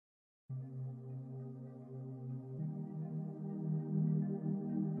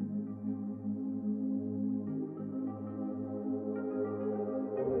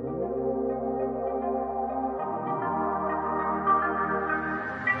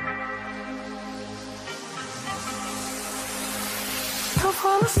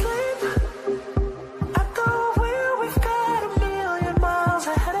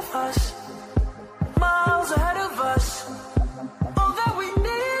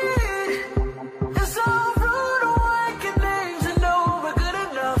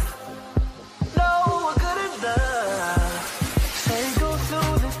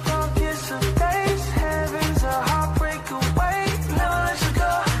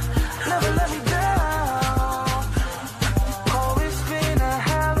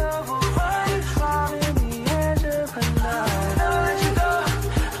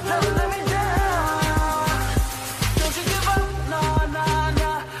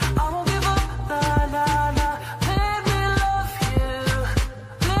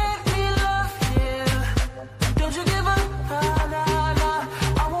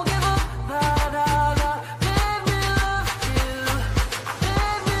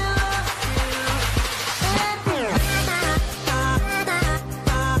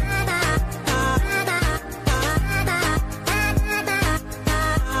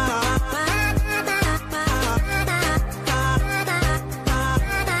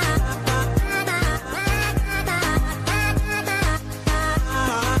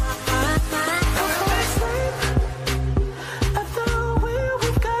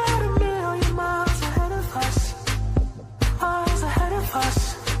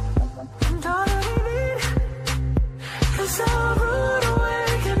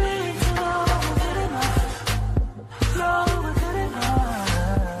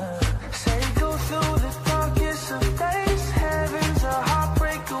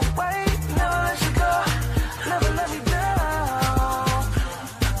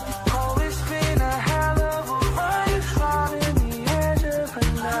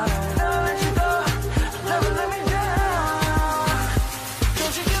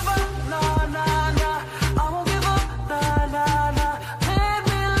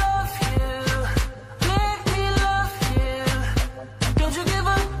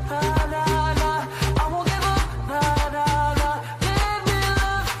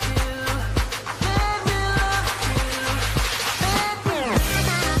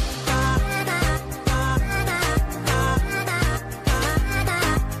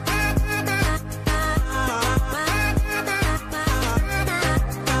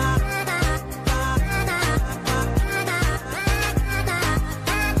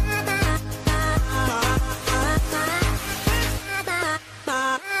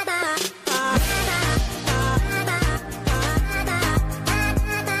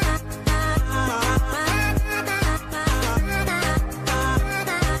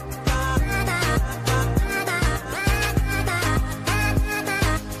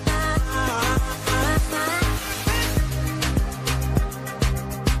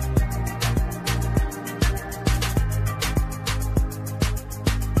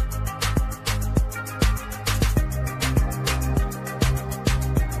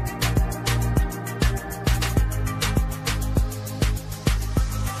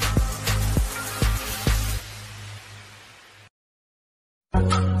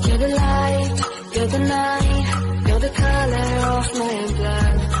the light, you're the night, you're the color of my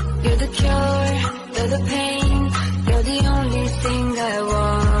blood. You're the cure, you're the pain, you're the only thing I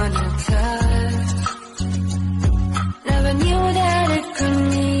wanna touch. Never knew that it could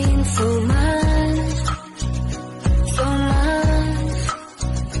mean so much, so much.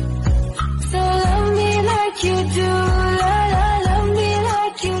 So love me like you do, love me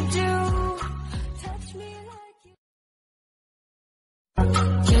like you do, touch me like you.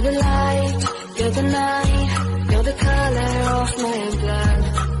 You're the light, you're the night, you're the color of my blood.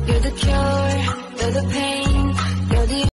 You're the cure, you're the pain.